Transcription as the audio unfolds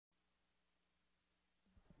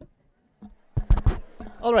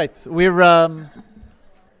All right, we are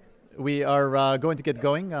going to get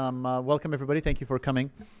going. Welcome everybody. Thank you for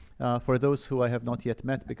coming. For those who I have not yet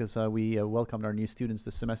met, because we welcomed our new students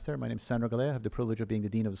this semester, my name is Sandro Galea. I have the privilege of being the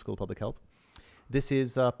Dean of the School of Public Health. This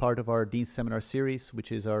is part of our Dean's Seminar series,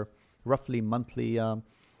 which is our roughly monthly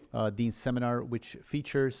Dean's Seminar, which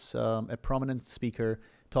features a prominent speaker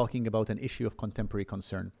talking about an issue of contemporary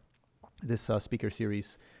concern. This speaker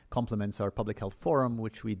series complements our Public Health Forum,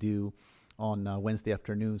 which we do on Wednesday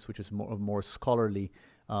afternoons, which is a more scholarly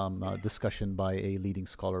discussion by a leading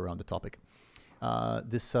scholar around the topic.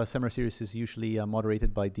 This seminar series is usually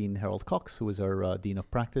moderated by Dean Harold Cox, who is our Dean of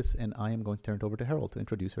Practice, and I am going to turn it over to Harold to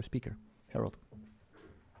introduce our speaker. Harold.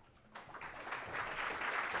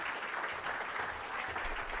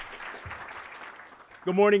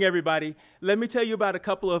 Good morning, everybody. Let me tell you about a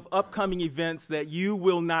couple of upcoming events that you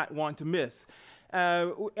will not want to miss.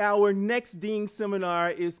 Our next Dean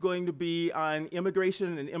Seminar is going to be on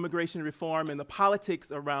immigration and immigration reform and the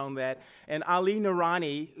politics around that. And Ali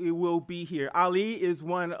Nourani will be here. Ali is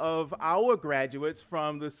one of our graduates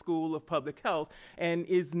from the School of Public Health and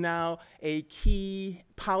is now a key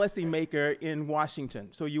policymaker in Washington.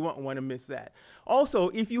 So you won't want to miss that. Also,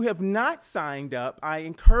 if you have not signed up, I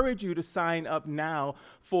encourage you to sign up now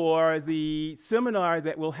for the seminar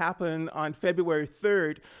that will happen on February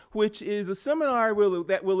 3rd, which is a seminar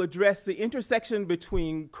that will address the intersection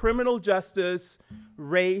between criminal justice,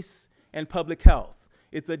 race, and public health.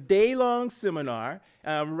 It's a day-long seminar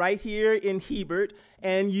right here in Hebert,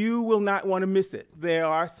 and you will not want to miss it. There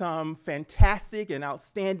are some fantastic and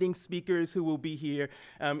outstanding speakers who will be here,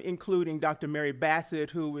 including Dr. Mary Bassett,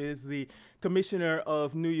 who is the Commissioner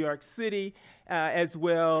of New York City, as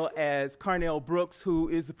well as Carnell Brooks, who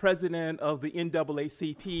is the president of the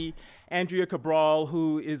NAACP, Andrea Cabral,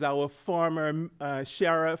 who is our former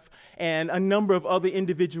sheriff, and a number of other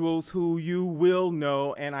individuals who you will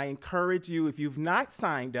know, and I encourage you, if you've not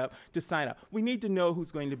signed up, to sign up. We need to know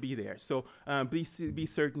who's going to be there, so be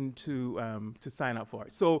certain to sign up for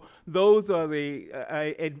it. So those are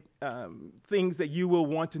the things that you will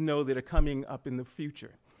want to know that are coming up in the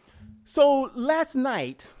future. So last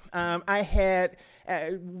night, I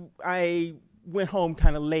went home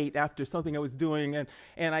kind of late after something I was doing,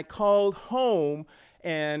 and I called home,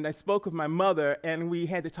 and I spoke with my mother, and we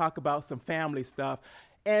had to talk about some family stuff.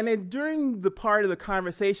 And during the part of the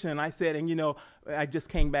conversation, I said, and you know, I just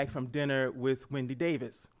came back from dinner with Wendy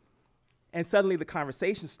Davis. And suddenly the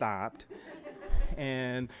conversation stopped,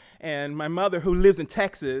 and my mother, who lives in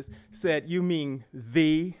Texas, said, "You mean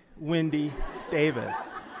the Wendy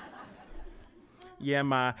Davis?" Yeah,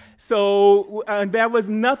 Ma. So there was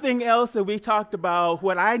nothing else that we talked about,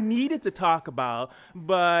 what I needed to talk about,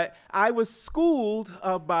 but I was schooled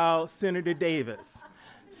about Senator Davis.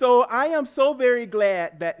 So I am so very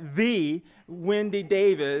glad that the Wendy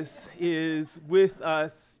Davis is with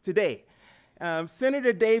us today.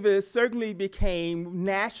 Senator Davis certainly became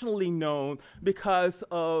nationally known because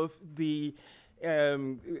of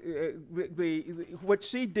what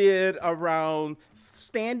she did around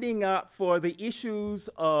standing up for the issues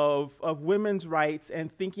of women's rights and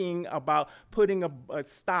thinking about putting a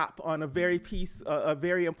stop on a very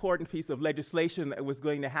important piece of legislation that was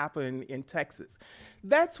going to happen in Texas.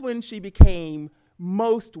 That's when she became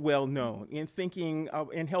most well known in thinking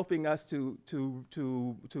of, in helping us to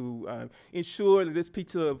ensure that this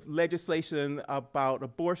piece of legislation about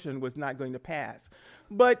abortion was not going to pass.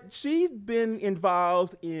 But she's been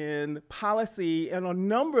involved in policy and a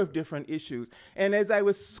number of different issues. And as I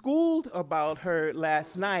was schooled about her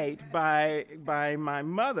last night by my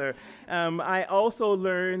mother, I also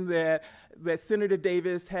learned that Senator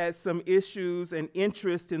Davis has some issues and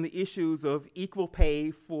interest in the issues of equal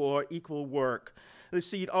pay for equal work.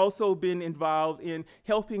 She'd also been involved in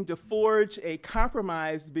helping to forge a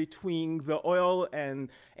compromise between the oil and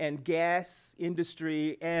gas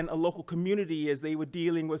industry and a local community as they were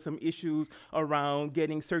dealing with some issues around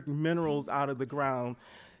getting certain minerals out of the ground.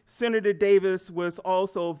 Senator Davis was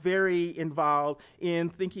also very involved in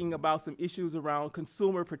thinking about some issues around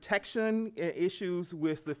consumer protection, issues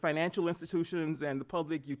with the financial institutions and the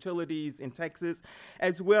public utilities in Texas,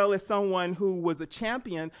 as well as someone who was a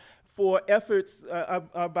champion for efforts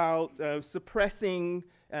about suppressing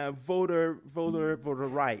voter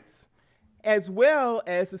rights. As well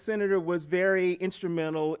as the senator was very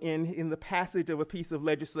instrumental in the passage of a piece of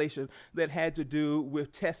legislation that had to do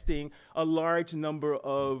with testing a large number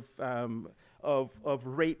of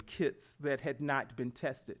rape kits that had not been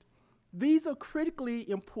tested. These are critically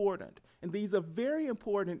important, and these are very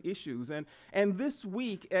important issues. And this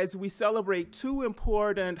week, as we celebrate two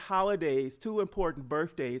important holidays, two important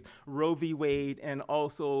birthdays, Roe v. Wade and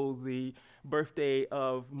also the birthday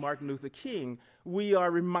of Martin Luther King, we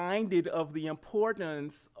are reminded of the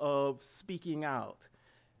importance of speaking out.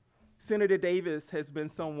 Senator Davis has been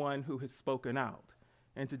someone who has spoken out,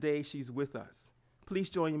 and today she's with us. Please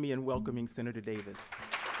join me in welcoming Senator Davis.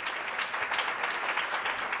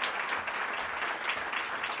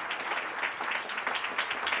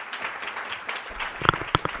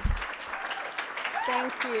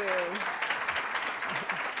 Thank you.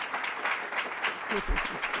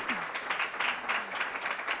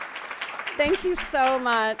 Thank you so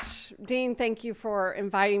much. Dean, thank you for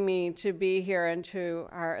inviting me to be here, and to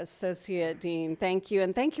our Associate Dean, thank you.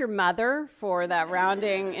 And thank your mother for that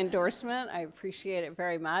rounding endorsement. I appreciate it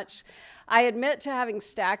very much. I admit to having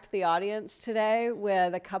stacked the audience today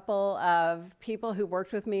with a couple of people who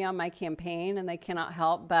worked with me on my campaign, and they cannot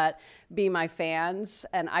help but be my fans,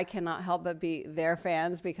 and I cannot help but be their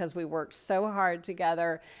fans because we worked so hard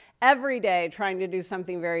together every day trying to do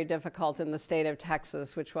something very difficult in the state of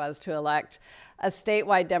Texas, which was to elect a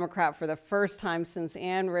statewide Democrat for the first time since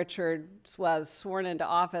Ann Richards was sworn into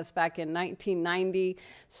office back in 1990.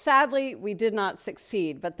 Sadly, we did not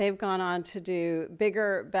succeed, but they've gone on to do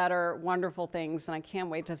bigger, better, wonderful things, and I can't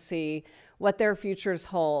wait to see what their futures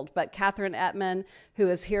hold. But Catherine Ettman, who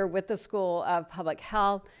is here with the School of Public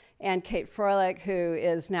Health, and Kate Froelich, who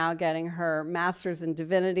is now getting her master's in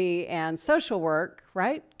divinity and social work,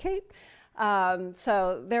 right, Kate?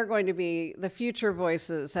 So they're going to be the future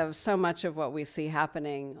voices of so much of what we see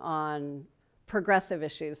happening on progressive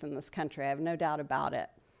issues in this country. I have no doubt about it.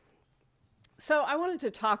 So I wanted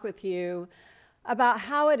to talk with you about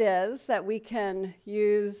how it is that we can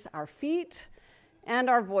use our feet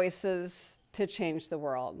and our voices to change the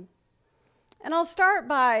world. And I'll start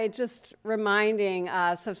by just reminding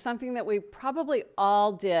us of something that we probably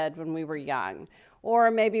all did when we were young,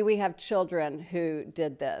 or maybe we have children who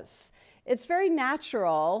did this. It's very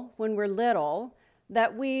natural when we're little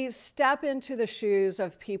that we step into the shoes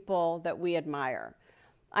of people that we admire.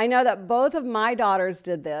 I know that both of my daughters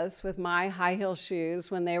did this with my high heel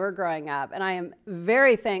shoes when they were growing up, and I am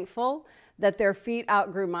very thankful that their feet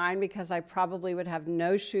outgrew mine, because I probably would have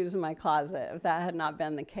no shoes in my closet if that had not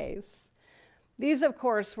been the case. These, of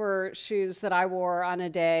course, were shoes that I wore on a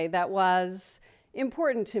day that was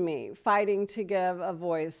important to me, fighting to give a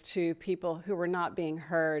voice to people who were not being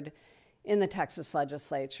heard in the Texas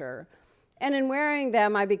legislature. And in wearing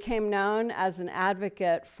them, I became known as an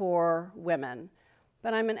advocate for women.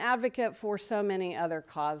 But I'm an advocate for so many other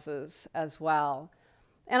causes as well.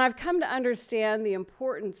 And I've come to understand the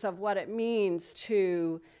importance of what it means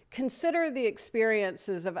to consider the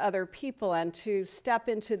experiences of other people and to step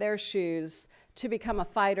into their shoes to become a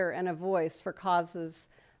fighter and a voice for causes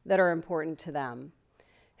that are important to them.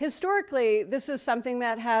 Historically, this is something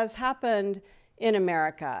that has happened in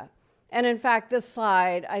America. And in fact, this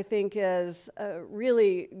slide, I think, is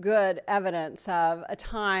really good evidence of a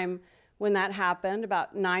time when that happened,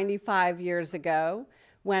 about 95 years ago,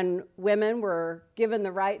 when women were given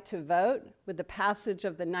the right to vote with the passage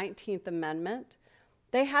of the 19th Amendment.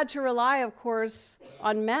 They had to rely, of course,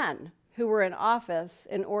 on men who were in office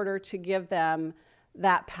in order to give them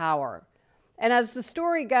that power. And as the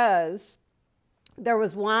story goes, there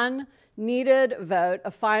was one needed vote,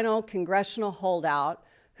 a final congressional holdout,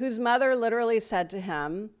 whose mother literally said to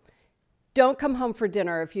him, "Don't come home for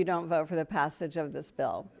dinner if you don't vote for the passage of this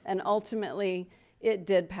bill." And ultimately, it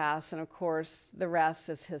did pass, and of course, the rest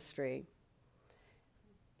is history.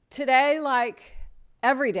 Today, like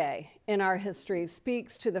every day in our history,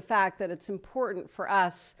 speaks to the fact that it's important for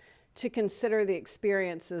us to consider the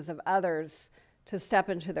experiences of others, to step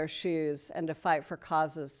into their shoes, and to fight for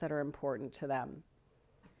causes that are important to them.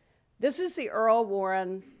 This is the Earl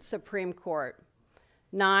Warren Supreme Court.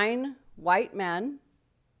 9 white men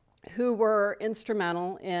who were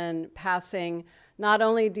instrumental in passing not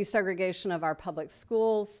only desegregation of our public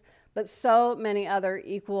schools, but so many other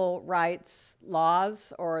equal rights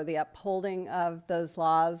laws, or the upholding of those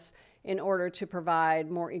laws, in order to provide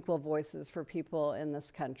more equal voices for people in this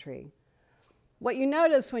country. What you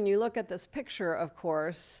notice when you look at this picture, of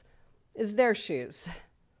course, is their shoes.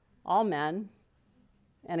 All men,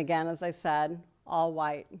 and again, as I said, all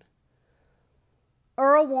white.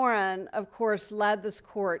 Earl Warren, of course, led this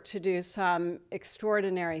court to do some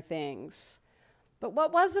extraordinary things. But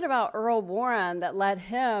what was it about Earl Warren that led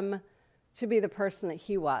him to be the person that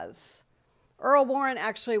he was? Earl Warren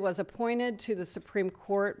actually was appointed to the Supreme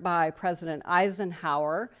Court by President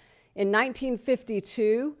Eisenhower in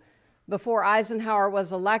 1952 before Eisenhower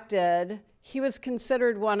was elected, he was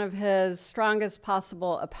considered one of his strongest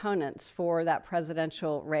possible opponents for that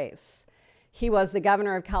presidential race. He was the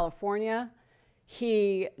governor of California.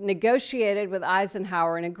 He negotiated with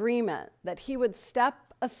Eisenhower an agreement that he would step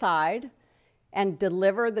aside and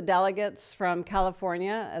deliver the delegates from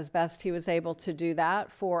California as best he was able to do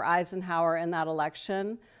that for Eisenhower in that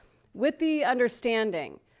election, with the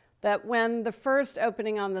understanding that when the first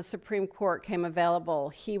opening on the Supreme Court came available,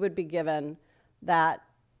 he would be given that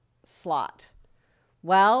slot.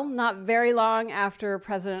 Well, not very long after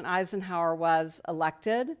President Eisenhower was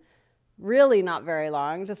elected, really not very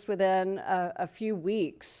long, just within a few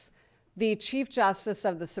weeks, the Chief Justice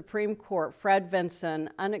of the Supreme Court, Fred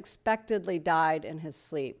Vinson, unexpectedly died in his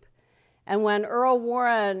sleep. And when Earl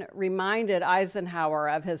Warren reminded Eisenhower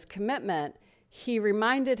of his commitment, he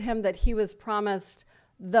reminded him that he was promised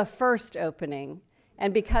the first opening.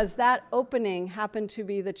 And because that opening happened to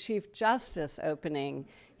be the Chief Justice opening,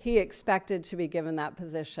 he expected to be given that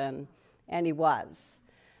position, and he was.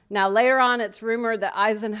 Now, later on, it's rumored that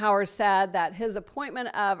Eisenhower said that his appointment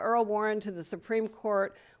of Earl Warren to the Supreme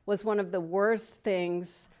Court was one of the worst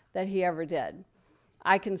things that he ever did.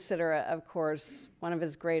 I consider it, of course, one of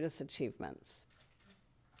his greatest achievements.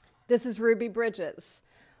 This is Ruby Bridges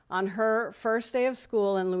on her first day of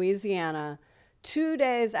school in Louisiana, 2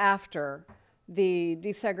 days after the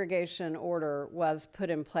desegregation order was put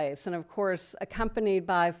in place, and of course accompanied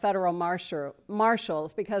by federal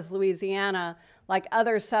marshals, because Louisiana, like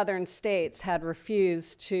other southern states, had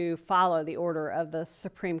refused to follow the order of the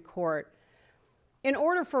Supreme Court. In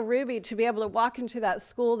order for Ruby to be able to walk into that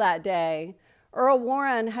school that day, Earl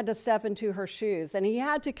Warren had to step into her shoes, and he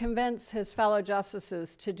had to convince his fellow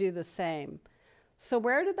justices to do the same. So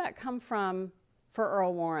where did that come from for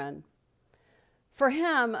Earl Warren? For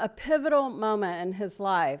him, a pivotal moment in his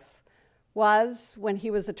life was when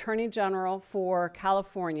he was Attorney General for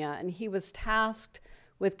California, and he was tasked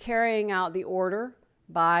with carrying out the order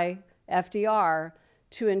by FDR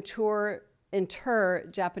to inter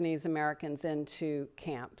Japanese Americans into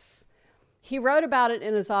camps. He wrote about it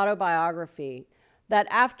in his autobiography that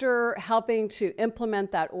after helping to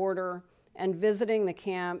implement that order and visiting the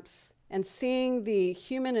camps and seeing the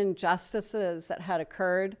human injustices that had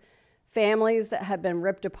occurred, families that had been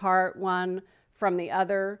ripped apart one from the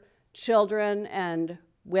other, children and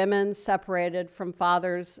women separated from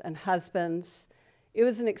fathers and husbands, it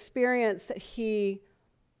was an experience that he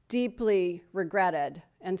deeply regretted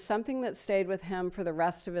and something that stayed with him for the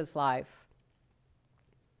rest of his life.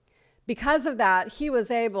 Because of that, he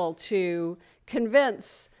was able to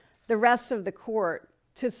convince the rest of the court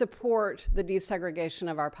to support the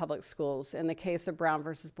desegregation of our public schools in the case of Brown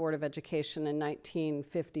versus Board of Education in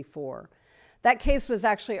 1954. That case was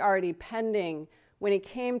actually already pending when he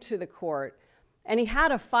came to the court, and he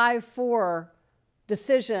had a 5-4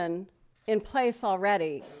 decision in place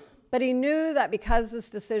already. But he knew that because this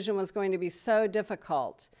decision was going to be so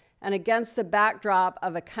difficult and against the backdrop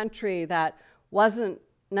of a country that wasn't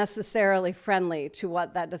necessarily friendly to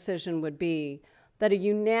what that decision would be, that a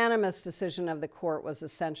unanimous decision of the court was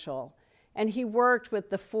essential. And he worked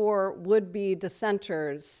with the 4 would-be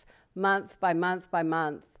dissenters month by month by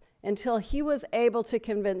month until he was able to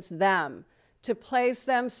convince them to place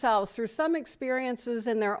themselves through some experiences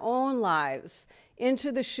in their own lives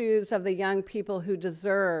into the shoes of the young people who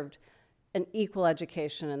deserved an equal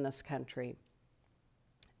education in this country.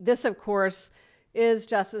 This, of course, is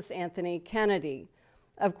Justice Anthony Kennedy.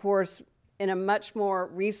 Of course, in a much more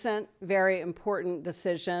recent, very important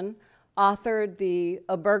decision, authored the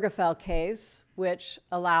Obergefell case, which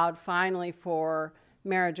allowed finally for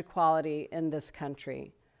marriage equality in this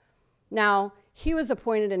country. Now, he was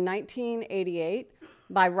appointed in 1988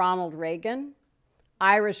 by Ronald Reagan,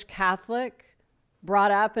 Irish Catholic,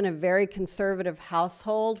 brought up in a very conservative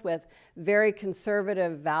household with very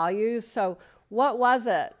conservative values. So what was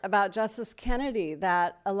it about Justice Kennedy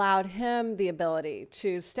that allowed him the ability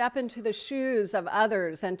to step into the shoes of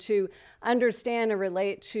others and to understand and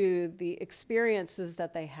relate to the experiences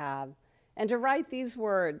that they have, and to write these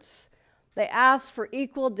words? They ask for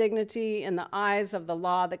equal dignity in the eyes of the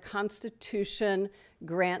law. The Constitution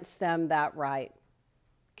grants them that right.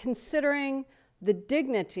 Considering the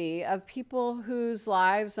dignity of people whose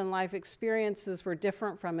lives and life experiences were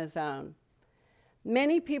different from his own.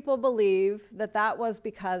 Many people believe that that was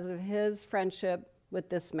because of his friendship with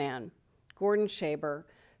this man, Gordon Shaber,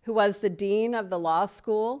 who was the dean of the law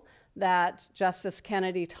school that Justice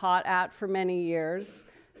Kennedy taught at for many years,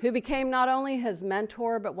 who became not only his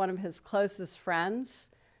mentor, but one of his closest friends,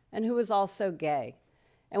 and who was also gay.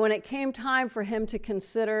 And when it came time for him to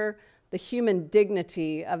consider the human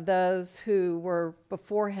dignity of those who were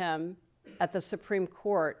before him at the Supreme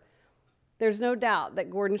Court, there's no doubt that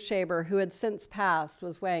Gordon Shaber, who had since passed,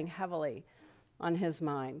 was weighing heavily on his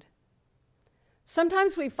mind.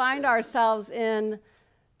 Sometimes we find ourselves in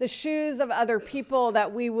the shoes of other people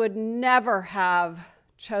that we would never have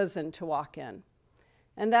chosen to walk in.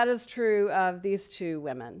 And that is true of these two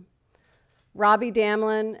women. Robbie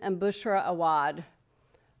Damlin and Bushra Awad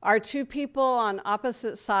are two people on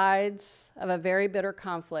opposite sides of a very bitter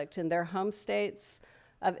conflict in their home states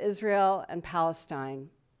of Israel and Palestine.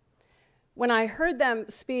 When I heard them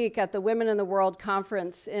speak at the Women in the World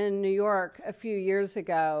conference in New York a few years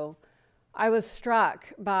ago, I was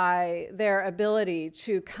struck by their ability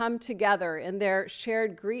to come together in their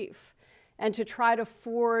shared grief and to try to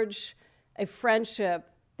forge a friendship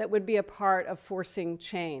that would be a part of forcing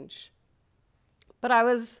change. But I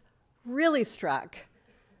was really struck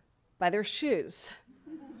by their shoes.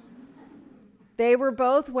 They were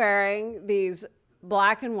both wearing these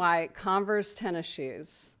black and white Converse tennis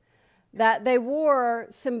shoes that they wore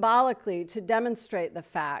symbolically to demonstrate the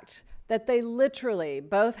fact that they literally,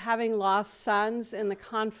 both having lost sons in the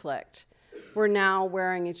conflict, were now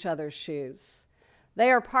wearing each other's shoes.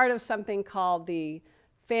 They are part of something called the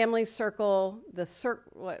Family Circle, the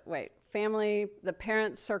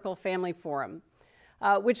Parent Circle Family Forum,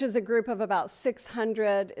 which is a group of about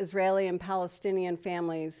 600 Israeli and Palestinian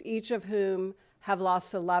families, each of whom have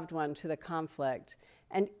lost a loved one to the conflict,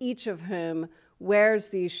 and each of whom wears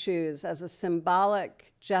these shoes as a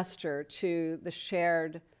symbolic gesture to the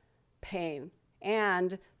shared pain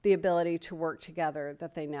and the ability to work together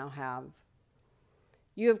that they now have.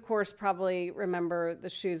 You, of course, probably remember the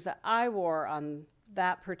shoes that I wore on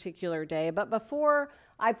that particular day, but before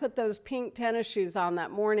I put those pink tennis shoes on that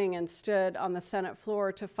morning and stood on the Senate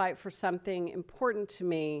floor to fight for something important to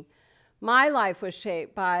me, my life was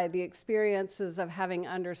shaped by the experiences of having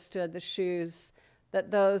understood the shoes that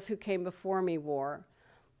those who came before me wore.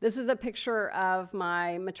 This is a picture of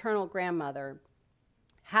my maternal grandmother,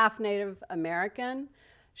 half Native American.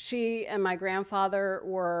 She and my grandfather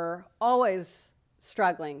were always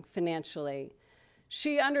struggling financially.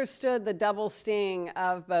 She understood the double sting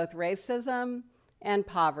of both racism and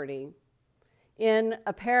poverty. In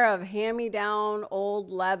a pair of hand-me-down old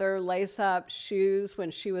leather lace-up shoes when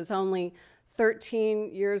she was only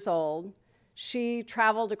 13 years old, she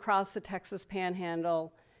traveled across the Texas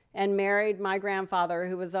Panhandle and married my grandfather,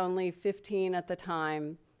 who was only 15 at the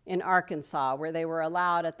time, in Arkansas, where they were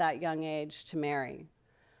allowed at that young age to marry.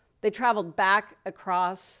 They traveled back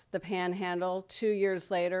across the Panhandle 2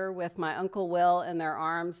 years later with my Uncle Will in their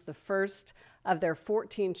arms, the first of their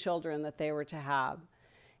 14 children that they were to have.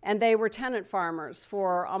 And they were tenant farmers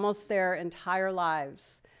for almost their entire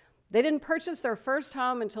lives. They didn't purchase their first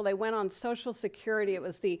home until they went on Social Security. It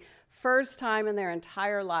was the first time in their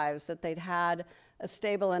entire lives that they'd had a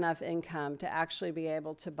stable enough income to actually be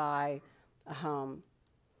able to buy a home.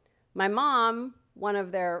 My mom, one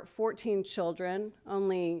of their 14 children,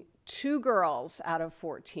 only 2 girls out of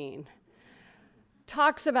 14,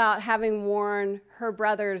 talks about having worn her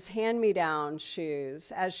brother's hand-me-down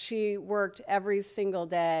shoes as she worked every single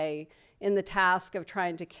day in the task of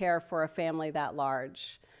trying to care for a family that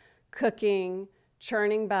large. Cooking,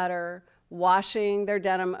 churning butter, washing their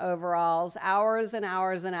denim overalls, hours and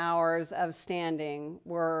hours and hours of standing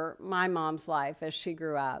were my mom's life as she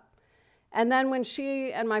grew up. And then when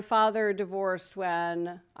she and my father divorced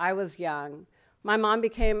when I was young, my mom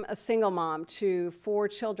became a single mom to 4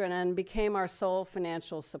 children and became our sole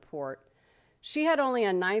financial support. She had only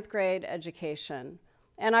a 9th grade education,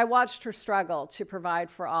 and I watched her struggle to provide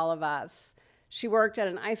for all of us. She worked at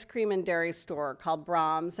an ice cream and dairy store called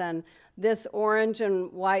Brahms, and this orange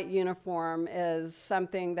and white uniform is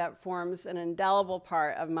something that forms an indelible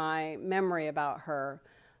part of my memory about her.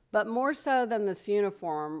 But more so than this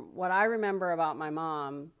uniform, what I remember about my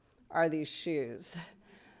mom are these shoes.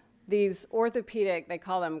 These orthopedic, they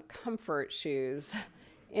call them comfort shoes,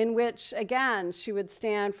 in which, again, she would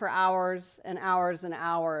stand for hours and hours and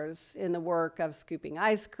hours in the work of scooping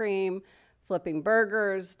ice cream, flipping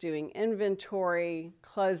burgers, doing inventory,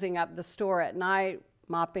 closing up the store at night,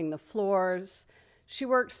 mopping the floors. She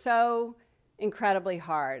worked so incredibly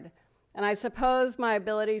hard. And I suppose my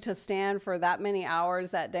ability to stand for that many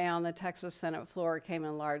hours that day on the Texas Senate floor came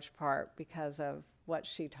in large part because of what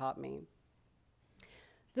she taught me.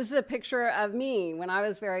 This is a picture of me when I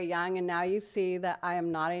was very young, and now you see that I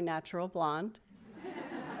am not a natural blonde.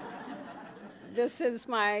 This is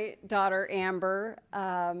my daughter, Amber.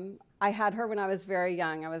 I had her when I was very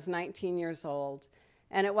young. I was 19 years old.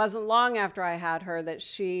 And it wasn't long after I had her that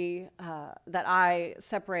that I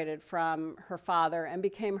separated from her father and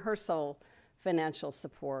became her sole financial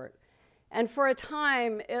support. And for a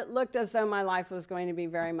time, it looked as though my life was going to be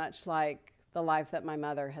very much like the life that my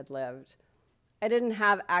mother had lived. I didn't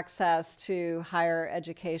have access to higher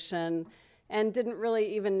education and didn't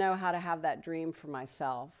really even know how to have that dream for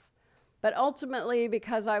myself. But ultimately,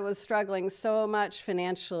 because I was struggling so much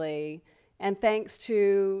financially, and thanks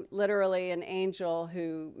to literally an angel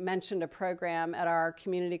who mentioned a program at our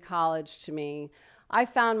community college to me, I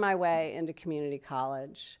found my way into community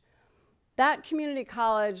college. That community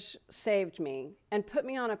college saved me and put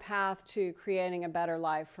me on a path to creating a better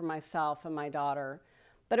life for myself and my daughter.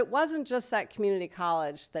 But it wasn't just that community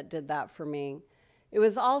college that did that for me. It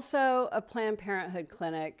was also a Planned Parenthood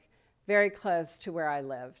clinic very close to where I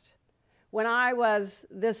lived. When I was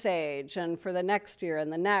this age, and for the next year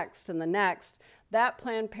and the next and the next, that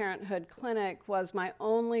Planned Parenthood clinic was my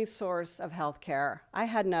only source of health care. I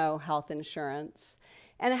had no health insurance.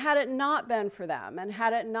 And had it not been for them, and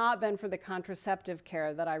had it not been for the contraceptive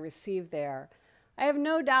care that I received there, I have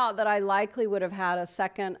no doubt that I likely would have had a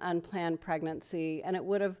second unplanned pregnancy, and it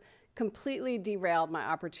would have completely derailed my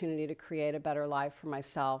opportunity to create a better life for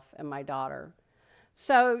myself and my daughter.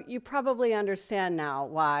 So you probably understand now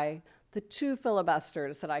why the 2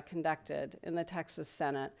 filibusters that I conducted in the Texas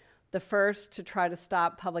Senate, the first to try to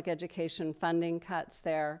stop public education funding cuts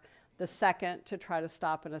there, the second to try to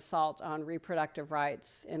stop an assault on reproductive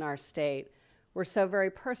rights in our state, were so very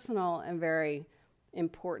personal and very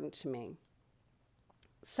important to me.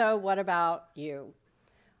 So what about you?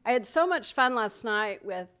 I had so much fun last night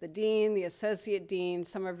with the dean, the associate dean,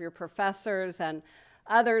 some of your professors, and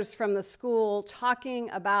others from the school talking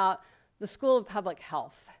about the School of Public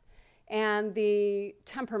Health and the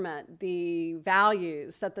temperament, the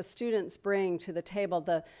values that the students bring to the table,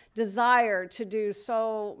 the desire to do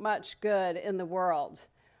so much good in the world.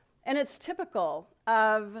 And it's typical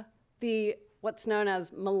of the what's known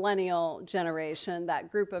as millennial generation,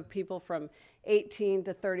 that group of people from 18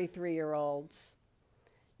 to 33-year-olds.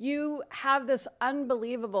 You have this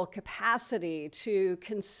unbelievable capacity to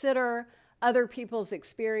consider other people's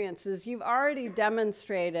experiences. You've already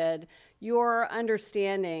demonstrated your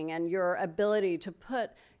understanding and your ability to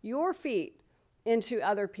put your feet into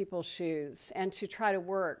other people's shoes and to try to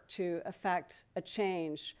work to affect a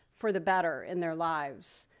change for the better in their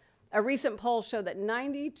lives. A recent poll showed that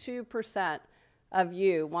 92% of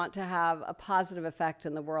you want to have a positive effect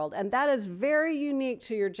in the world, and that is very unique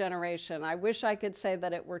to your generation. I wish I could say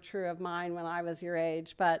that it were true of mine when I was your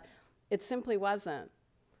age, but it simply wasn't.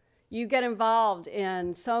 You get involved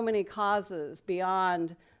in so many causes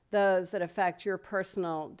beyond those that affect your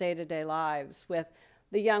personal day-to-day lives, with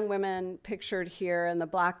the young women pictured here in the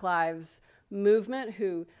Black Lives Movement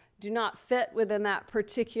who do not fit within that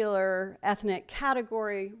particular ethnic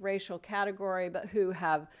category, racial category, but who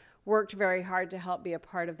have worked very hard to help be a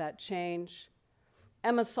part of that change.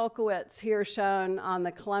 Emma Solkowitz, here shown on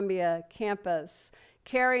the Columbia campus,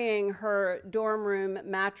 carrying her dorm room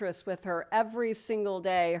mattress with her every single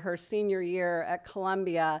day her senior year at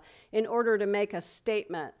Columbia in order to make a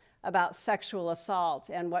statement about sexual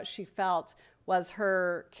assault and what she felt was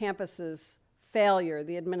her campus's failure,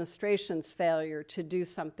 the administration's failure to do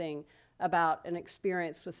something about an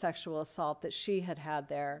experience with sexual assault that she had had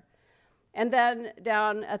there. And then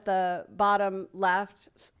down at the bottom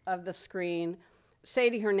left of the screen,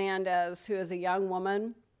 Sadie Hernandez, who is a young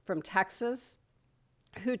woman from Texas,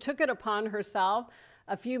 who took it upon herself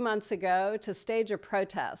a few months ago to stage a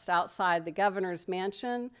protest outside the governor's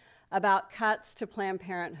mansion about cuts to Planned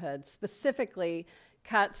Parenthood, specifically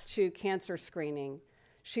cuts to cancer screening.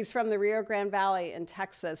 She's from the Rio Grande Valley in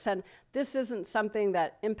Texas, and this isn't something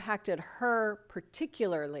that impacted her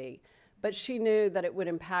particularly, but she knew that it would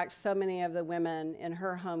impact so many of the women in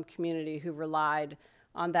her home community who relied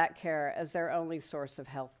on that care as their only source of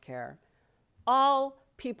health care. All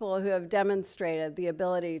people who have demonstrated the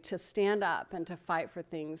ability to stand up and to fight for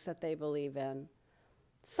things that they believe in.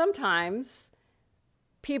 Sometimes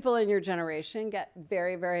people in your generation get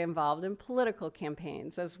very, very involved in political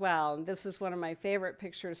campaigns as well. And this is one of my favorite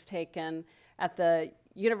pictures taken at the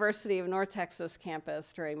University of North Texas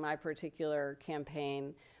campus during my particular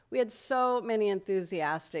campaign. We had so many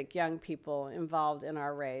enthusiastic young people involved in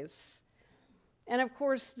our race. And of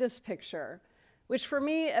course, this picture, which for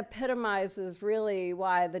me epitomizes really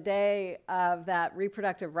why the day of that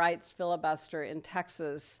reproductive rights filibuster in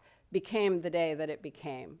Texas became the day that it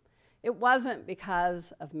became. It wasn't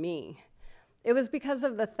because of me. It was because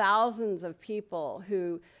of the thousands of people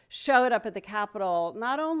who showed up at the Capitol,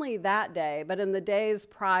 not only that day, but in the days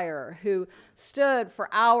prior, who stood for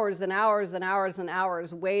hours and hours and hours and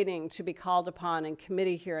hours waiting to be called upon in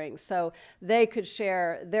committee hearings so they could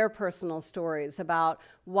share their personal stories about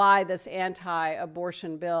why this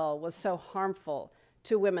anti-abortion bill was so harmful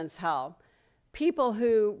to women's health. People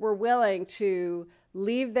who were willing to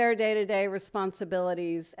leave their day-to-day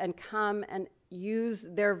responsibilities and come and use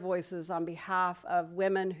their voices on behalf of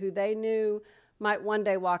women who they knew might one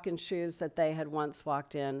day walk in shoes that they had once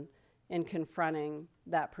walked in confronting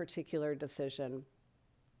that particular decision.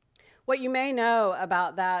 What you may know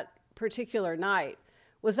about that particular night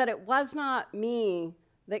was that it was not me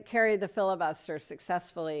that carried the filibuster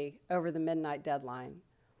successfully over the midnight deadline.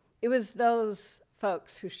 It was those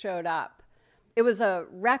folks who showed up. It was a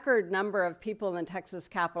record number of people in the Texas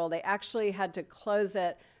Capitol. They actually had to close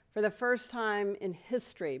it for the first time in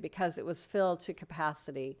history because it was filled to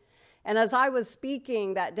capacity. And as I was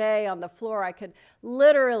speaking that day on the floor, I could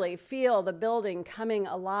literally feel the building coming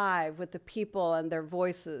alive with the people and their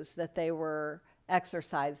voices that they were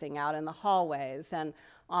exercising out in the hallways and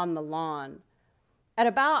on the lawn. At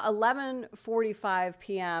about 11:45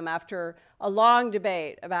 p.m., after a long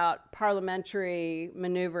debate about parliamentary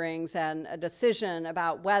maneuverings and a decision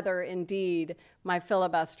about whether indeed my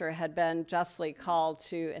filibuster had been justly called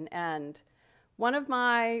to an end, one of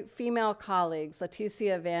my female colleagues,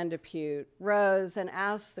 Leticia Van Depute, rose and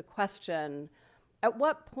asked the question, at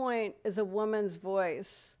what point is a woman's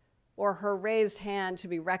voice or her raised hand to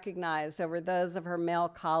be recognized over those of her male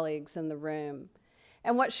colleagues in the room?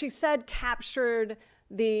 And what she said captured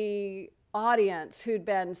the audience who'd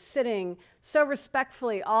been sitting so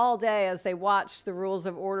respectfully all day as they watched the rules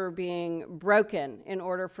of order being broken in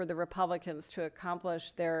order for the Republicans to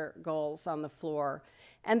accomplish their goals on the floor.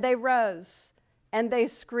 And they rose and they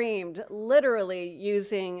screamed, literally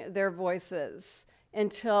using their voices,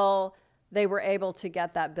 until they were able to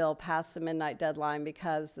get that bill past the midnight deadline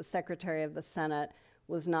because the Secretary of the Senate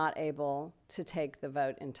was not able to take the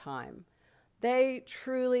vote in time. They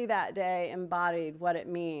truly that day embodied what it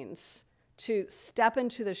means to step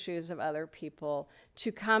into the shoes of other people,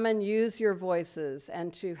 to come and use your voices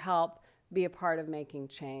and to help be a part of making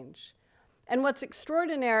change. And what's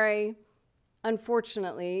extraordinary,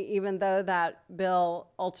 unfortunately, even though that bill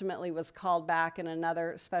ultimately was called back in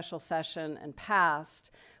another special session and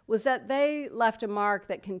passed, was that they left a mark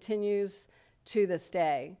that continues to this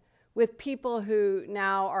day, with people who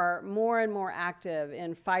now are more and more active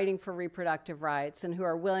in fighting for reproductive rights and who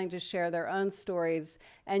are willing to share their own stories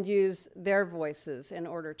and use their voices in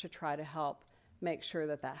order to try to help make sure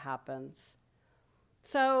that that happens.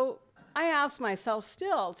 So I ask myself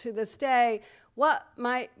still to this day, what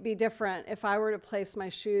might be different if I were to place my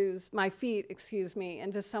feet,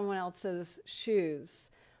 into someone else's shoes?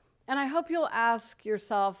 And I hope you'll ask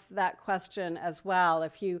yourself that question as well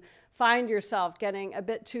if you find yourself getting a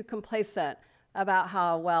bit too complacent about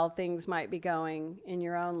how well things might be going in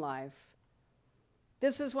your own life.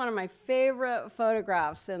 This is one of my favorite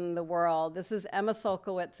photographs in the world. This is Emma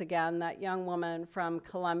Solkowitz again, that young woman from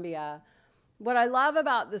Columbia. What I love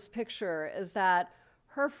about this picture is that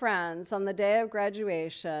her friends on the day of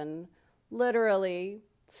graduation, literally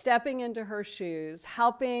stepping into her shoes,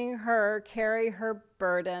 helping her carry her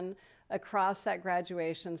burden across that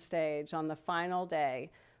graduation stage on the final day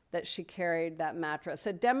that she carried that mattress.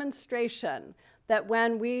 A demonstration that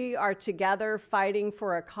when we are together fighting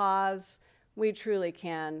for a cause, we truly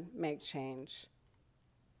can make change.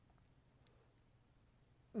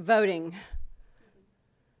 Voting.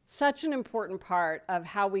 Such an important part of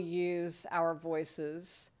how we use our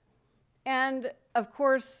voices. And of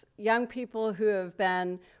course, young people who have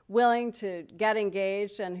been willing to get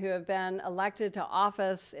engaged and who have been elected to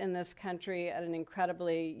office in this country at an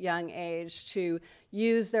incredibly young age to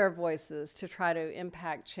use their voices to try to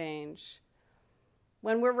impact change.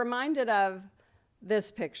 When we're reminded of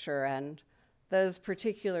this picture and those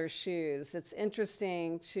particular shoes, it's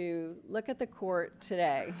interesting to look at the court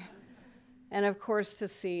today and of course to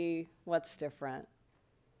see what's different.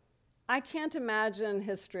 I can't imagine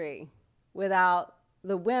history without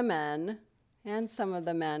the women and some of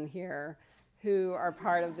the men here who are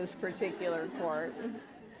part of this particular court.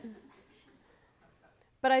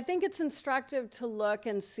 But I think it's instructive to look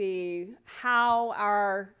and see how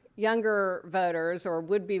our younger voters or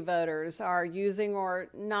would-be voters are using or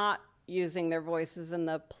not using their voices in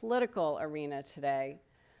the political arena today.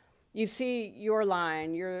 You see your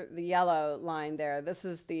line, the yellow line there. This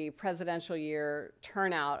is the presidential year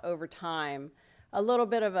turnout over time. A little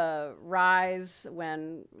bit of a rise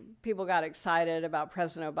when people got excited about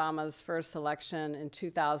President Obama's first election in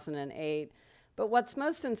 2008. But what's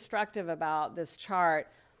most instructive about this chart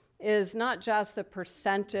is not just the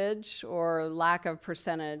percentage or lack of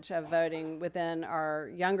percentage of voting within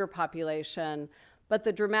our younger population, but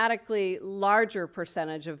the dramatically larger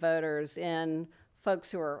percentage of voters in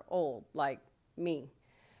folks who are old, like me.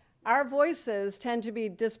 Our voices tend to be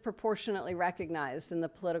disproportionately recognized in the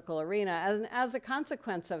political arena, and as a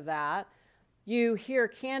consequence of that, you hear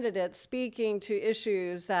candidates speaking to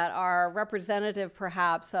issues that are representative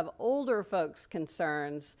perhaps of older folks'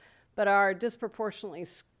 concerns, but are disproportionately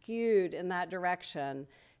skewed in that direction.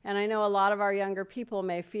 And I know a lot of our younger people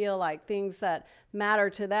may feel like things that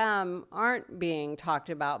matter to them aren't being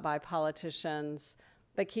talked about by politicians,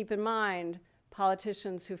 but keep in mind,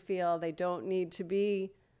 politicians who feel they don't need to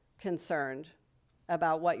be concerned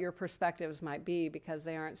about what your perspectives might be because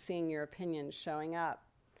they aren't seeing your opinions showing up.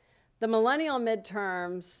 The millennial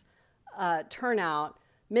midterms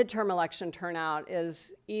midterm election turnout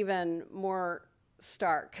is even more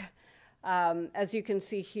stark. As you can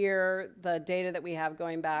see here, the data that we have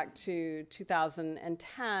going back to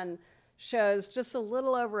 2010 shows just a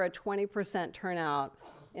little over a 20% turnout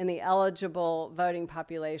in the eligible voting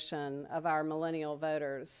population of our millennial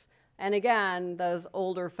voters. And again, those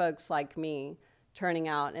older folks like me turning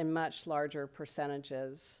out in much larger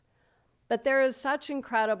percentages. But there is such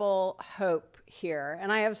incredible hope here,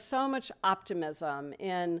 and I have so much optimism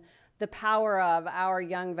in the power of our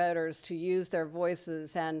young voters to use their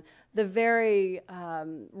voices and the very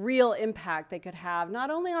real impact they could have, not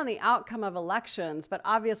only on the outcome of elections, but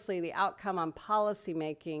obviously the outcome on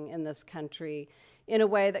policymaking in this country in a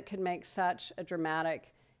way that could make such a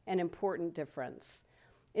dramatic and important difference.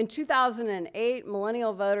 In 2008,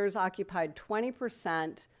 millennial voters occupied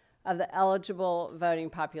 20% of the eligible voting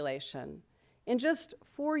population. In just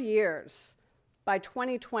 4 years, by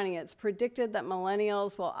 2020, it's predicted that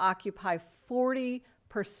millennials will occupy 40%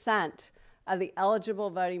 of the eligible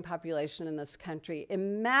voting population in this country.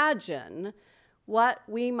 Imagine what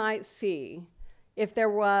we might see if there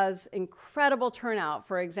was incredible turnout,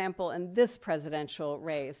 for example, in this presidential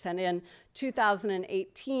race and in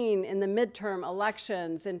 2018 in the midterm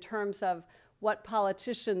elections in terms of what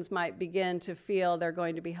politicians might begin to feel they're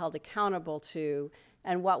going to be held accountable to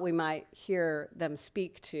and what we might hear them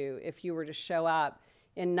speak to if you were to show up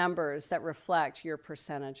in numbers that reflect your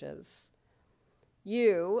percentages.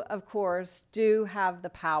 You, of course, do have the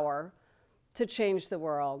power to change the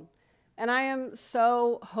world. And I am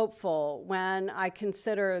so hopeful when I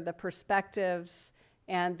consider the perspectives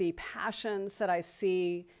and the passions that I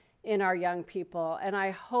see in our young people. And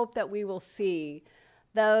I hope that we will see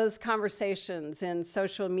those conversations in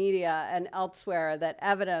social media and elsewhere that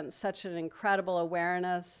evidence such an incredible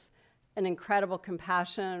awareness, an incredible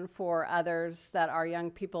compassion for others that our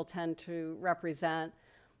young people tend to represent.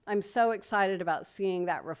 I'm so excited about seeing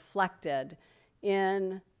that reflected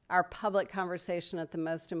in our public conversation at the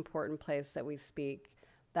most important place that we speak,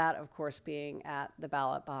 that, of course, being at the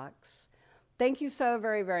ballot box. Thank you so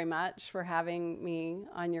very, very much for having me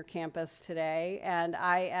on your campus today, and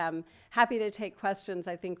I am happy to take questions.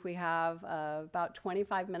 I think we have about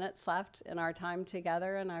 25 minutes left in our time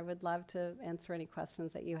together, and I would love to answer any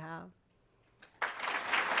questions that you have.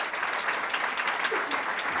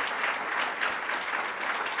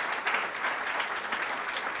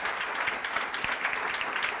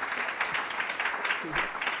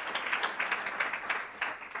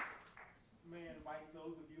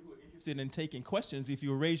 In taking questions, if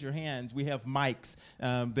you raise your hands, we have mics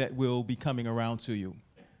that will be coming around to you.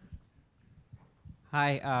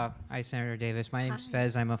 Hi, Senator Davis. My name is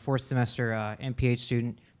Fez. I'm a fourth semester MPH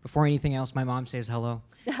student. Before anything else, my mom says hello.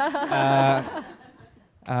 You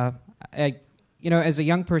know, as a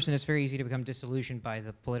young person, it's very easy to become disillusioned by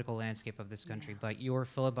the political landscape of this country, but your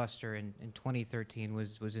filibuster in 2013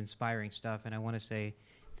 was inspiring stuff, and I want to say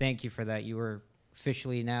thank you for that. You were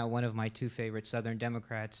officially now one of my two favorite Southern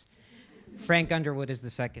Democrats. Frank Underwood is the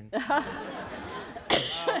second.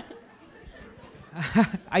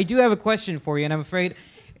 I do have a question for you, and I'm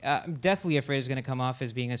deathly afraid it's going to come off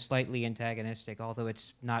as being a slightly antagonistic, although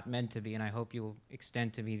it's not meant to be, and I hope you'll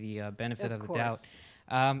extend to me the benefit of the doubt.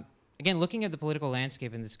 Again, looking at the political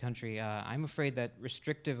landscape in this country, I'm afraid that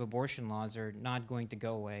restrictive abortion laws are not going to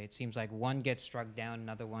go away. It seems like one gets struck down,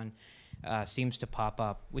 another one seems to pop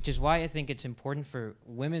up, which is why I think it's important for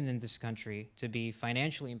women in this country to be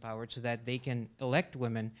financially empowered so that they can elect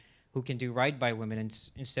women who can do right by women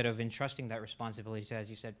instead of entrusting that responsibility to, as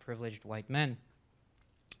you said, privileged white men.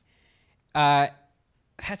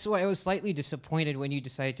 That's why I was slightly disappointed when you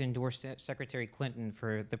decided to endorse Secretary Clinton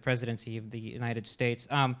for the presidency of the United States.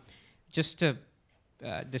 Just a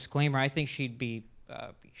disclaimer, I think she'd be,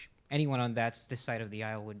 anyone on this side of the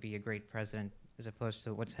aisle would be a great president. as opposed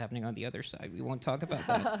to what's happening on the other side. We won't talk about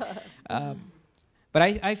that. But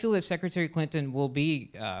I feel that Secretary Clinton will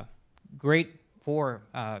be great for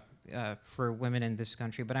women in this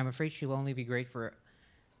country, but I'm afraid she'll only be great for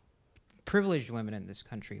privileged women in this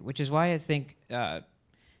country, which is why I think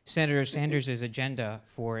Senator Sanders' agenda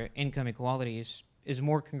for income equality is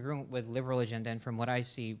more congruent with liberal agenda, and from what I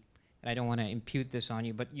see, and I don't want to impute this on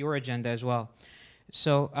you, but your agenda as well.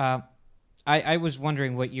 So I was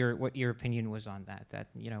wondering what your opinion was on that,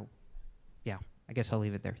 yeah, I guess I'll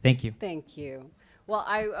leave it there. Thank you. Thank you. Well,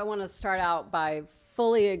 I want to start out by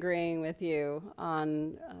fully agreeing with you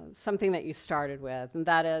on something that you started with, and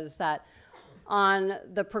that is that on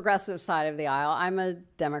the progressive side of the aisle, I'm a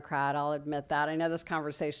Democrat, I'll admit that. I know this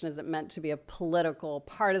conversation isn't meant to be a political,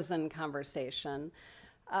 partisan conversation,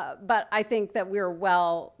 but I think that we're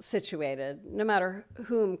well situated, no matter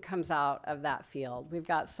whom comes out of that field. We've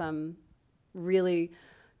got some really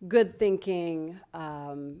good thinking,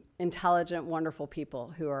 intelligent, wonderful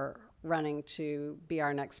people who are running to be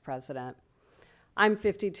our next president. I'm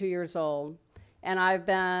 52 years old, and I've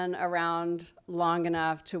been around long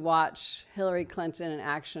enough to watch Hillary Clinton in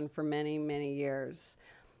action for many, many years.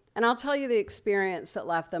 And I'll tell you the experience that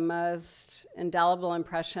left the most indelible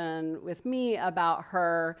impression with me about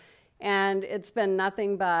her, and it's been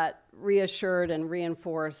nothing but reassured and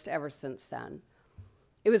reinforced ever since then.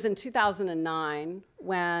 It was in 2009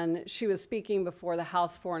 when she was speaking before the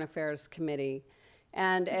House Foreign Affairs Committee,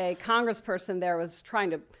 and a congressperson there was trying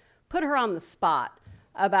to put her on the spot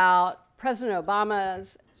about President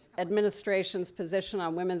Obama's administration's position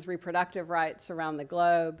on women's reproductive rights around the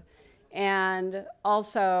globe, and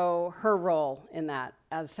also her role in that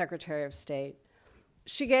as Secretary of State.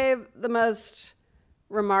 She gave the most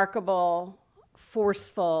remarkable,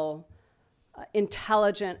 forceful,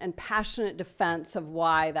 intelligent, and passionate defense of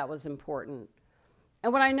why that was important.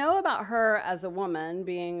 And what I know about her as a woman,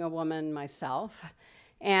 being a woman myself,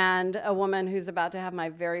 and a woman who's about to have my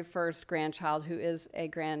very first grandchild, who is a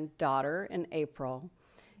granddaughter in April,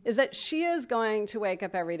 is that she is going to wake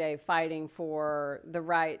up every day fighting for the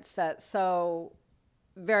rights that so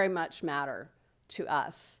very much matter to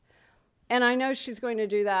us. And I know she's going to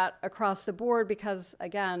do that across the board because,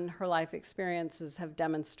 again, her life experiences have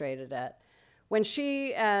demonstrated it. When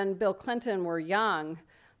she and Bill Clinton were young,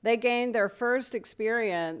 they gained their first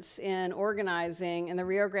experience in organizing in the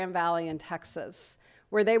Rio Grande Valley in Texas,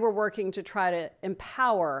 where they were working to try to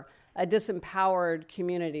empower a disempowered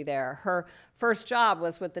community there. Her first job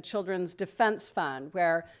was with the Children's Defense Fund,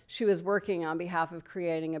 where she was working on behalf of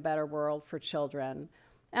creating a better world for children.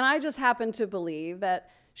 And I just happen to believe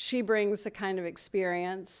that she brings the kind of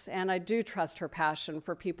experience, and I do trust her passion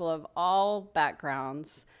for people of all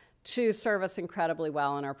backgrounds to serve us incredibly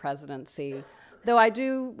well in our presidency. Though I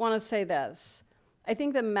do want to say this. I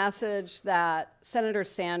think the message that Senator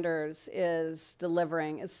Sanders is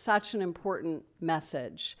delivering is such an important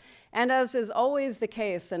message. And as is always the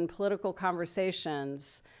case in political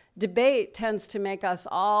conversations, debate tends to make us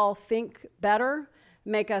all think better,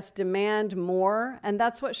 make us demand more, and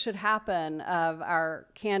that's what should happen of our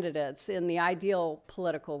candidates in the ideal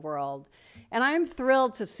political world. And I'm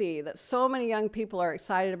thrilled to see that so many young people are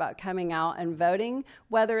excited about coming out and voting,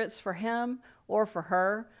 whether it's for him or for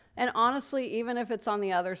her. And honestly, even if it's on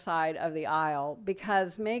the other side of the aisle,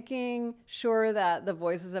 because making sure that the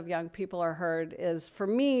voices of young people are heard is, for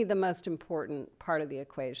me, the most important part of the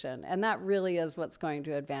equation. And that really is what's going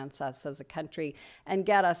to advance us as a country and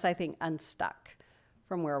get us, I think, unstuck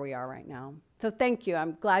from where we are right now. So thank you.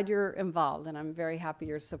 I'm glad you're involved, and I'm very happy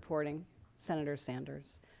you're supporting Senator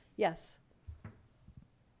Sanders. Yes.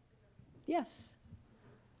 Yes.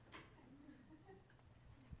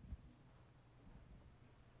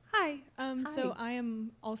 Hi. Hi. So I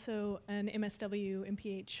am also an MSW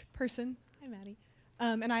MPH person. Hi, Maddie.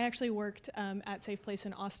 And I actually worked at Safe Place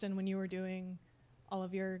in Austin when you were doing all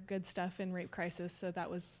of your good stuff in rape crisis. So that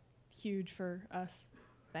was huge for us.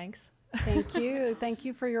 Thanks. Thank you. Thank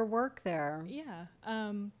you for your work there. Yeah.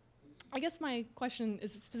 I guess my question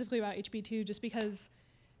is specifically about HB2, just because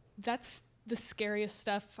that's the scariest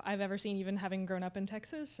stuff I've ever seen, even having grown up in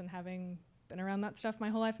Texas and having been around that stuff my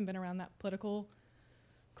whole life and been around that political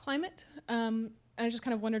climate. And I just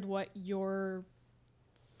kind of wondered what your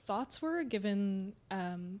thoughts were, given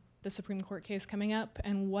the Supreme Court case coming up,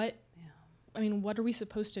 and what are we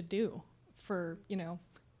supposed to do for,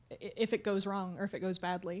 if it goes wrong or if it goes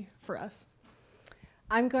badly for us?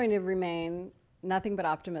 I'm going to remain nothing but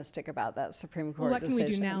optimistic about that Supreme Court decision. What can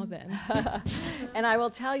we do now then? And I will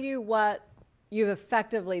tell you what you've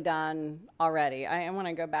effectively done already. I want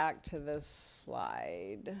to go back to this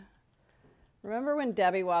slide. Remember when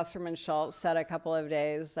Debbie Wasserman Schultz said a couple of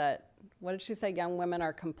days that what did she say? Young women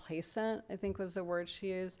are complacent, I think was the word she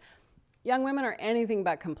used. Young women are anything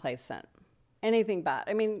but complacent. Anything but.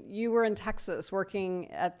 I mean, you were in Texas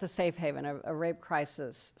working at the Safe Haven, a rape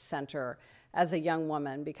crisis center, as a young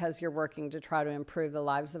woman because you're working to try to improve the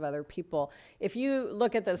lives of other people. If you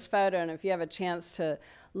look at this photo, and if you have a chance to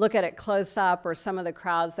look at it close up, or some of the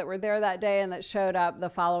crowds that were there that day and that showed up the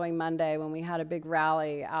following Monday when we had a big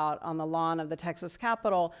rally out on the lawn of the Texas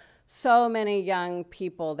Capitol, so many young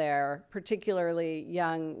people there, particularly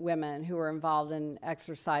young women who were involved in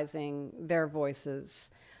exercising their voices.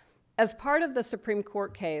 As part of the Supreme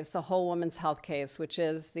Court case, the Whole Woman's Health case, which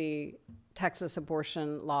is the Texas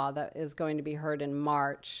abortion law that is going to be heard in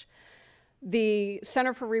March, the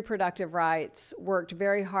Center for Reproductive Rights worked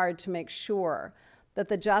very hard to make sure that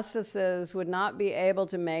the justices would not be able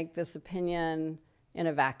to make this opinion in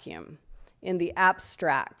a vacuum, in the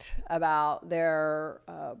abstract about their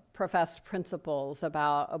professed principles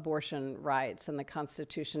about abortion rights and the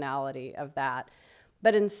constitutionality of that,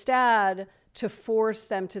 but instead to force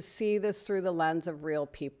them to see this through the lens of real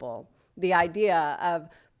people. The idea of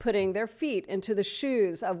putting their feet into the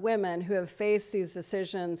shoes of women who have faced these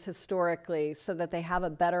decisions historically so that they have a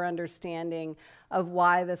better understanding of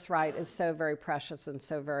why this right is so very precious and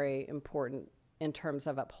so very important in terms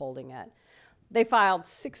of upholding it. They filed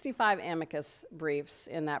 65 amicus briefs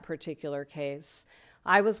in that particular case.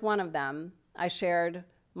 I was one of them. I shared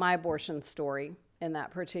my abortion story in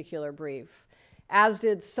that particular brief, as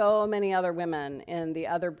did so many other women in the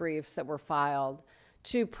other briefs that were filed,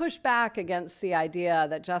 to push back against the idea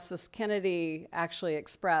that Justice Kennedy actually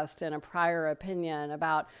expressed in a prior opinion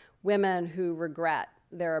about women who regret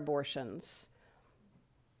their abortions.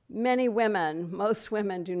 Many women, most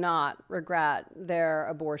women, do not regret their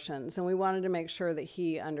abortions, and we wanted to make sure that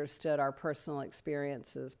he understood our personal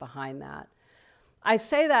experiences behind that. I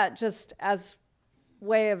say that just as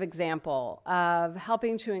way of example of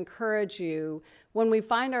helping to encourage you when we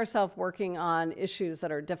find ourselves working on issues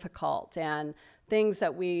that are difficult and things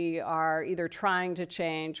that we are either trying to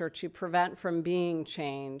change or to prevent from being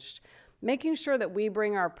changed. Making sure that we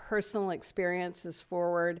bring our personal experiences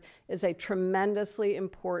forward is a tremendously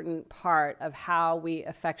important part of how we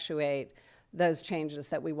effectuate those changes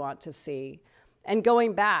that we want to see. And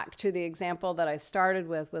going back to the example that I started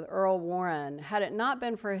with Earl Warren, had it not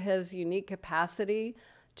been for his unique capacity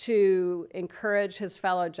to encourage his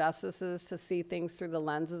fellow justices to see things through the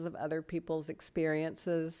lenses of other people's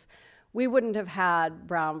experiences, we wouldn't have had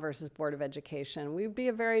Brown versus Board of Education. We'd be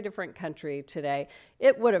a very different country today.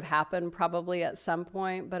 It would have happened probably at some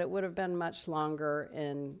point, but it would have been much longer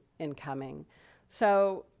in coming.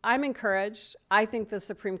 So I'm encouraged. I think the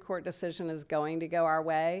Supreme Court decision is going to go our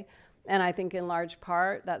way. And I think in large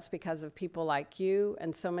part that's because of people like you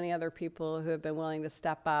and so many other people who have been willing to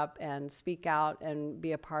step up and speak out and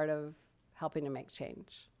be a part of helping to make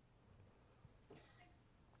change.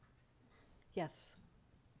 Yes.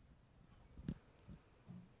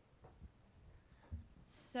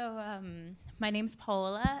 So my name's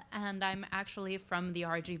Paola, and I'm actually from the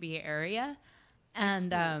RGB area.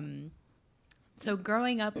 And so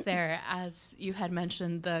growing up there, as you had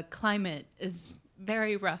mentioned, the climate is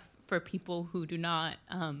very rough for people who do not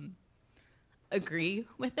agree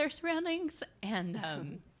with their surroundings.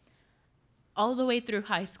 And all the way through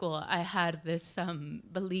high school, I had this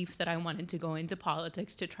belief that I wanted to go into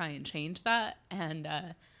politics to try and change that.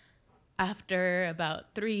 And after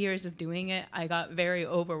about 3 years of doing it, I got very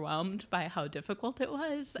overwhelmed by how difficult it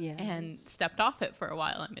was. Yes. And stepped off it for a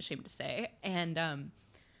while, I'm ashamed to say. And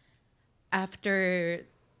after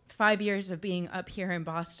 5 years of being up here in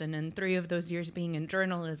Boston and 3 of those years being in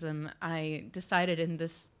journalism, I decided in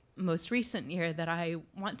this most recent year that I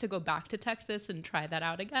want to go back to Texas and try that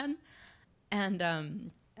out again.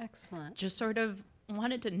 And excellent. Just sort of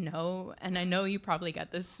wanted to know, and I know you probably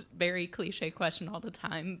get this very cliche question all the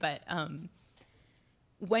time, but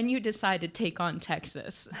when you decide to take on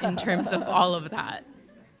Texas in terms of all of that,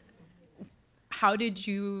 how did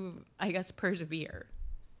you, I guess, persevere?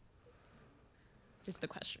 Is the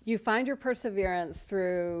question. You find your perseverance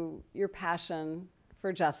through your passion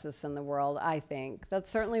for justice in the world, I think. That's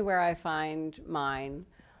certainly where I find mine.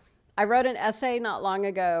 I wrote an essay not long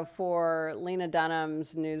ago for Lena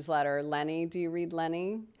Dunham's newsletter, Lenny. Do you read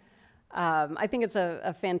Lenny? I think it's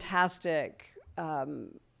a fantastic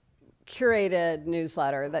curated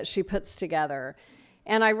newsletter that she puts together.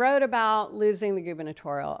 And I wrote about losing the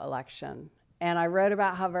gubernatorial election. And I wrote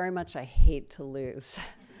about how very much I hate to lose.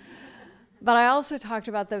 But I also talked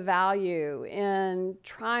about the value in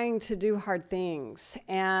trying to do hard things.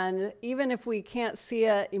 And even if we can't see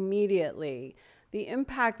it immediately, the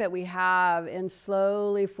impact that we have in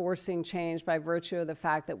slowly forcing change by virtue of the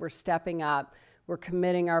fact that we're stepping up, we're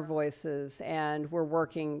committing our voices, and we're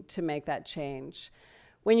working to make that change.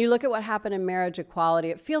 When you look at what happened in marriage equality,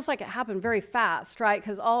 it feels like it happened very fast, right?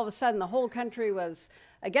 Because all of a sudden the whole country was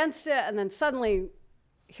against it, and then suddenly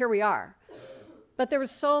here we are. But there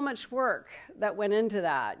was so much work that went into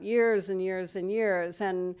that, years and years and years,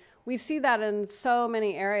 and we see that in so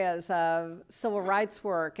many areas of civil rights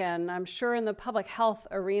work, and I'm sure in the public health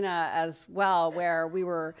arena as well, where we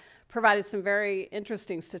were provided some very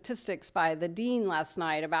interesting statistics by the dean last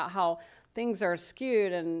night about how things are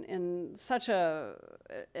skewed in such an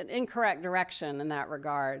incorrect direction in that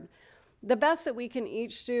regard. The best that we can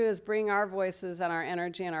each do is bring our voices and our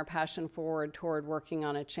energy and our passion forward toward working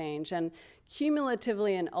on a change. And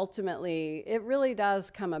cumulatively and ultimately, it really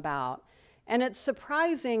does come about. And it's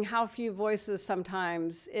surprising how few voices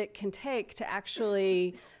sometimes it can take to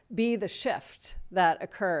actually be the shift that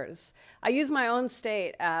occurs. I use my own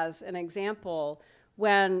state as an example.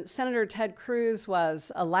 When Senator Ted Cruz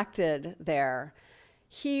was elected there,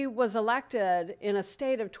 he was elected in a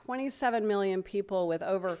state of 27 million people with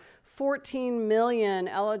over 14 million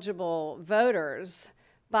eligible voters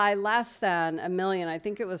by less than a million. I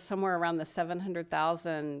think it was somewhere around the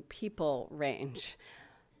 700,000 people range.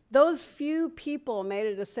 Those few people made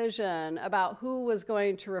a decision about who was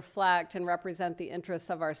going to reflect and represent the interests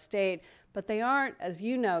of our state, but they aren't, as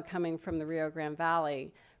you know, coming from the Rio Grande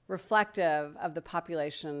Valley, reflective of the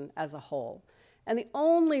population as a whole. And the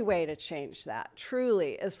only way to change that,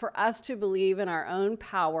 truly, is for us to believe in our own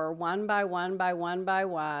power, one by one by one by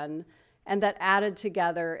one, and that added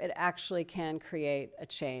together, it actually can create a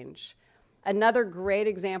change. Another great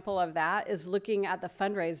example of that is looking at the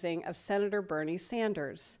fundraising of Senator Bernie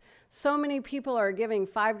Sanders. So many people are giving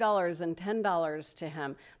 $5 and $10 to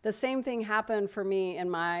him. The same thing happened for me in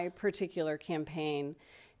my particular campaign.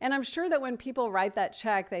 And I'm sure that when people write that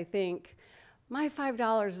check, they think, my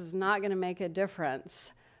 $5 is not going to make a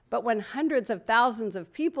difference. But when hundreds of thousands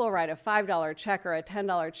of people write a $5 check or a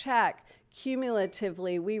 $10 check,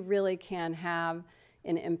 cumulatively, we really can have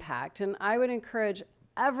an impact. And I would encourage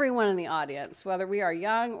everyone in the audience, whether we are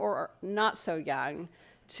young or not so young,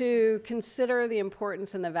 to consider the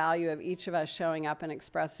importance and the value of each of us showing up and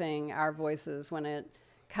expressing our voices when it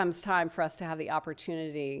comes time for us to have the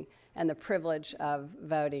opportunity and the privilege of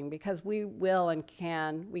voting, because we will and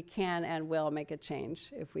can and will make a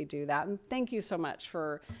change if we do that. And thank you so much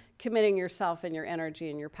for committing yourself and your energy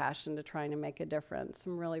and your passion to trying to make a difference.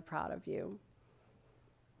 I'm really proud of you.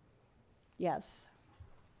 Yes.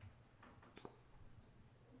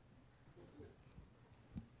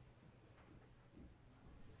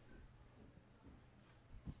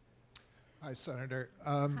 Hi, Senator.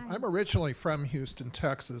 I'm originally from Houston,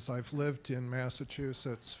 Texas. I've lived in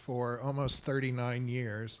Massachusetts for almost 39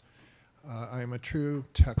 years. I'm a true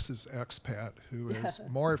Texas expat who has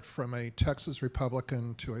morphed from a Texas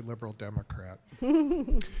Republican to a liberal Democrat,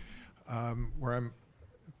 where I'm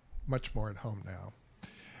much more at home now.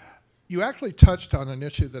 You actually touched on an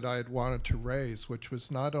issue that I had wanted to raise, which was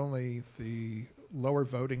not only the lower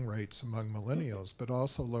voting rates among millennials, but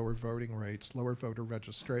also lower voting rates, lower voter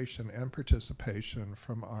registration and participation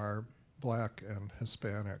from our Black and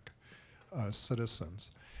Hispanic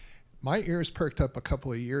citizens. My ears perked up a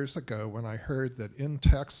couple of years ago when I heard that in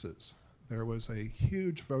Texas there was a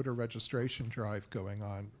huge voter registration drive going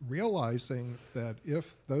on, realizing that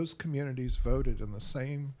if those communities voted in the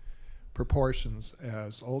same proportions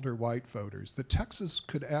as older white voters, that Texas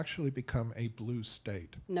could actually become a blue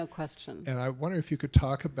state. No question. And I wonder if you could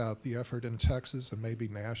talk about the effort in Texas and maybe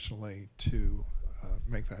nationally to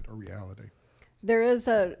make that a reality. There is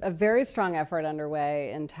a very strong effort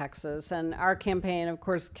underway in Texas, and our campaign, of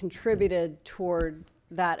course, contributed toward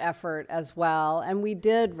that effort as well. And we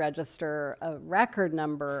did register a record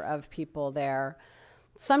number of people there.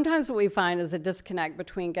 Sometimes what we find is a disconnect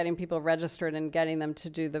between getting people registered and getting them to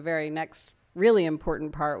do the very next really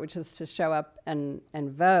important part, which is to show up and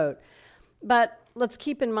vote. But let's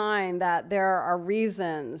keep in mind that there are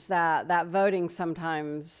reasons that that voting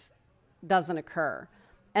sometimes doesn't occur.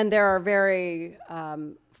 And there are very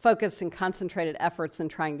focused and concentrated efforts in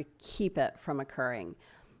trying to keep it from occurring.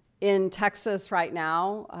 In Texas right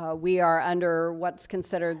now, we are under what's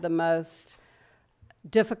considered the most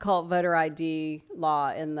difficult voter ID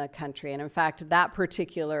law in the country. And in fact, that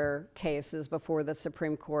particular case is before the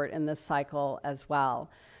Supreme Court in this cycle as well.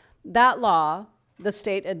 That law, the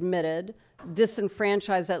state admitted,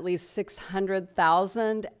 disenfranchised at least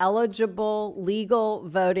 600,000 eligible legal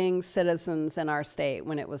voting citizens in our state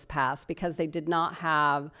when it was passed because they did not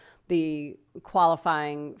have the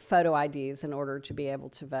qualifying photo IDs in order to be able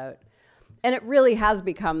to vote. And it really has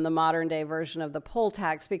become the modern day version of the poll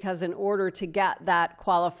tax, because in order to get that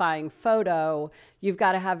qualifying photo, you've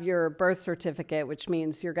got to have your birth certificate, which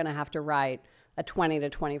means you're going to have to write a $20 to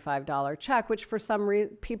 $25 check, which for some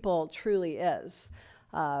people truly is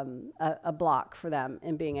a block for them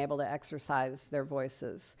in being able to exercise their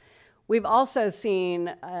voices. We've also seen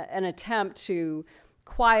an attempt to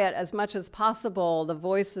quiet as much as possible the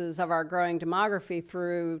voices of our growing demography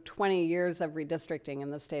through 20 years of redistricting in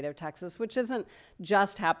the state of Texas, which isn't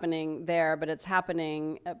just happening there, but it's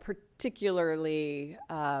happening particularly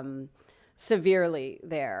severely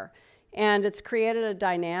there. And it's created a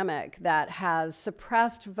dynamic that has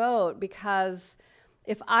suppressed vote, because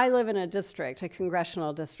if I live in a district, a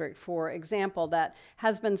congressional district, for example, that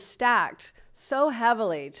has been stacked so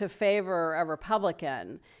heavily to favor a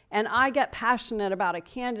Republican, and I get passionate about a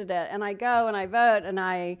candidate, and I go and I vote, and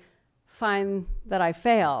I find that I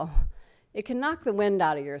fail, it can knock the wind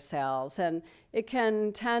out of your sails, and it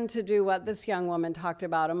can tend to do what this young woman talked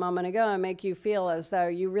about a moment ago and make you feel as though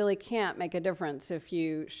you really can't make a difference if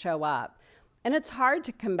you show up. And it's hard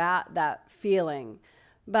to combat that feeling,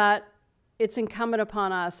 but it's incumbent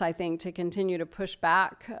upon us, I think, to continue to push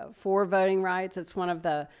back for voting rights. It's one of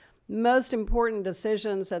the most important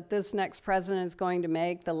decisions that this next president is going to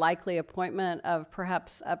make, the likely appointment of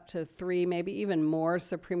perhaps up to 3, maybe even more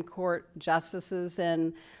Supreme Court justices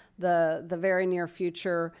in the very near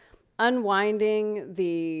future, unwinding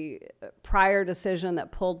the prior decision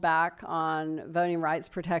that pulled back on voting rights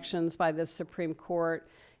protections by the Supreme Court,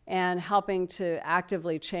 and helping to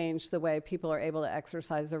actively change the way people are able to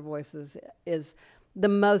exercise their voices is the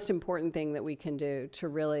most important thing that we can do to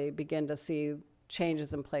really begin to see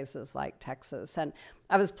changes in places like Texas. And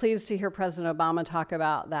I was pleased to hear President Obama talk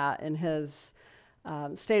about that in his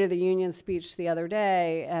State of the Union speech the other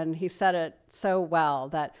day, and he said it so well,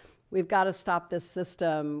 that we've got to stop this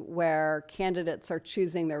system where candidates are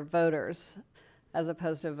choosing their voters as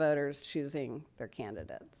opposed to voters choosing their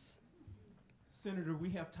candidates. Senator, we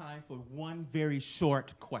have time for one very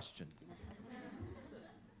short question.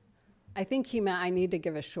 I think he meant I need to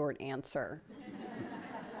give a short answer.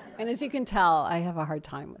 And as you can tell, I have a hard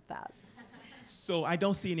time with that. So I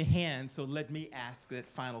don't see any hands, so let me ask that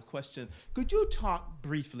final question. Could you talk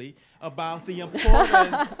briefly about the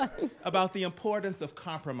importance of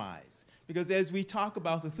compromise? Because as we talk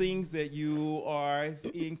about the things that you are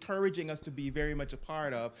encouraging us to be very much a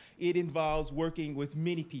part of, it involves working with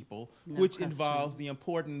many people, which involves the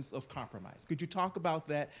importance of compromise. Could you talk about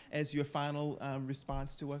that as your final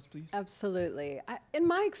response to us, please? Absolutely. In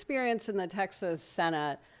my experience in the Texas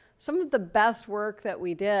Senate, some of the best work that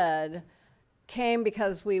we did came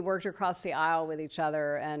because we worked across the aisle with each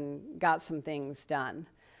other and got some things done.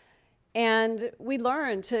 And we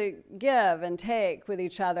learned to give and take with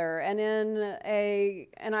each other. And in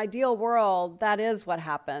an ideal world, that is what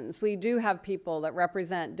happens. We do have people that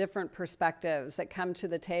represent different perspectives that come to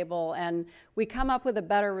the table, and we come up with a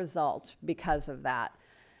better result because of that.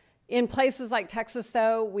 In places like Texas,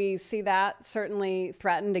 though, we see that certainly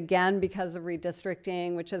threatened again because of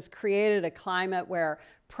redistricting, which has created a climate where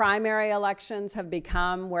primary elections have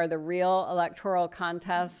become where the real electoral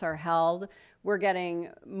contests are held. We're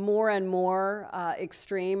getting more and more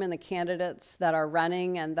extreme in the candidates that are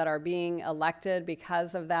running and that are being elected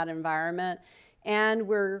because of that environment. And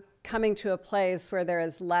we're coming to a place where there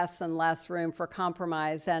is less and less room for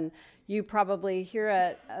compromise. And you probably hear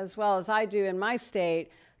it as well as I do in my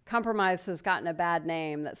state. Compromise has gotten a bad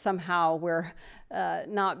name, that somehow we're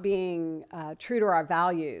not being true to our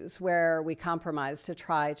values where we compromise to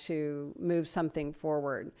try to move something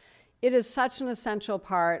forward. It is such an essential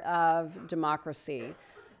part of democracy.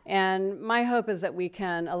 And my hope is that we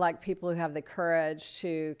can elect people who have the courage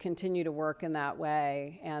to continue to work in that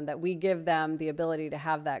way, and that we give them the ability to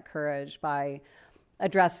have that courage by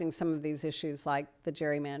addressing some of these issues like the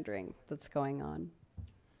gerrymandering that's going on.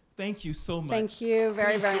 Thank you so much. Thank you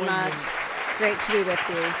very, very much. Great to be with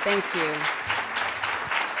you. Thank you.